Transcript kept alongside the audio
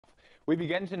We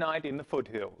begin tonight in the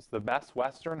Foothills. The Best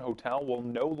Western Hotel will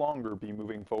no longer be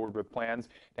moving forward with plans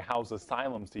to house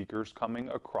asylum seekers coming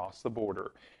across the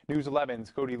border. News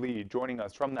 11's Cody Lee joining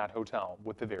us from that hotel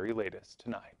with the very latest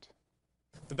tonight.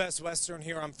 The Best Western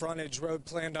here on Frontage Road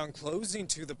planned on closing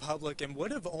to the public and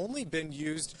would have only been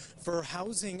used for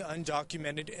housing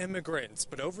undocumented immigrants.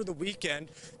 But over the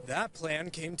weekend, that plan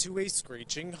came to a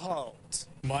screeching halt.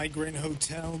 Migrant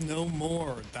Hotel no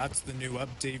more. That's the new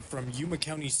update from Yuma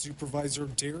County Supervisor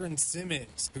Darren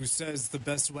Simmons, who says the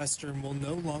Best Western will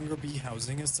no longer be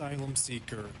housing asylum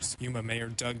seekers. Yuma Mayor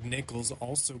Doug Nichols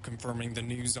also confirming the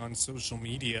news on social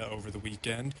media over the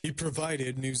weekend. He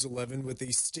provided News 11 with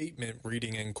a statement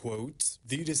reading in quotes,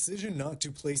 "The decision not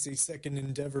to place a second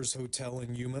Endeavors Hotel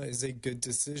in Yuma is a good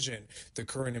decision. The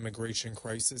current immigration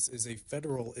crisis is a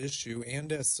federal issue,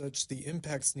 and as such, the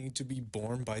impacts need to be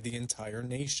borne by the entire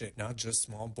nation, not just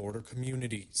small border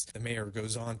communities." The mayor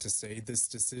goes on to say this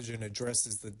decision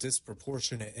addresses the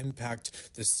disproportionate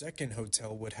impact the second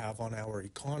hotel would have on our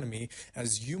economy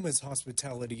as Yuma's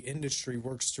hospitality industry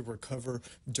works to recover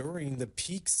during the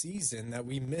peak season that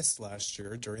we missed last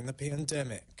year during the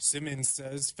pandemic. Simmons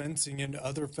says fencing and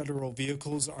other federal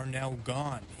vehicles are now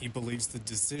gone. He believes the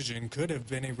decision could have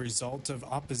been a result of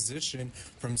opposition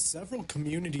from several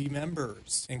community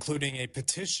members, including a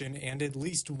petition and at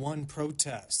least one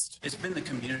protest. It's been the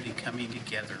community coming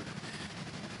together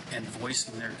and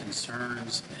voicing their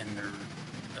concerns and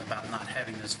about not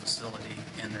having this facility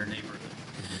in their neighborhood.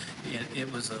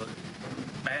 It was a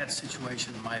bad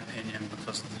situation in my opinion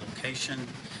because of the location.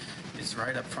 It's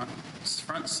right up front,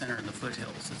 front center in the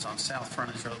Foothills. It's on South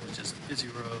Frontage Road, which is a busy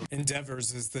road.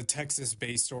 Endeavors is the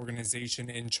Texas-based organization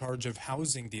in charge of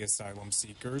housing the asylum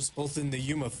seekers, both in the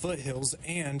Yuma Foothills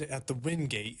and at the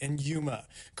Wingate in Yuma.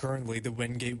 Currently, the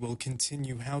Wingate will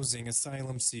continue housing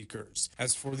asylum seekers.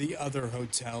 As for the other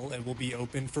hotel, it will be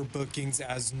open for bookings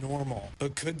as normal,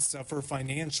 but could suffer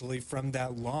financially from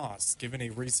that loss, given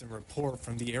a recent report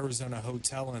from the Arizona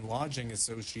Hotel and Lodging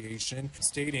Association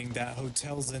stating that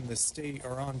hotels in the state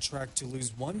are on track to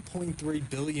lose $1.3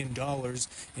 billion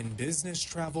in business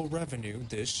travel revenue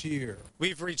this year.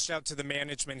 We've reached out to the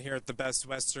management here at the Best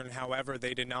Western. However,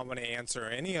 they did not want to answer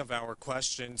any of our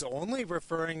questions, only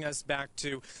referring us back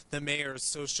to the mayor's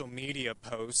social media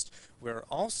post. We're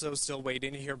also still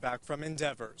waiting to hear back from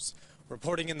Endeavors.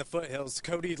 Reporting in the Foothills,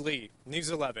 Cody Lee, News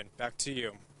 11. Back to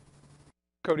you.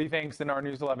 Cody, thanks. And our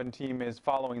News 11 team is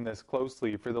following this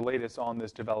closely. For the latest on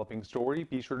this developing story,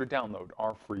 be sure to download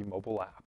our free mobile app.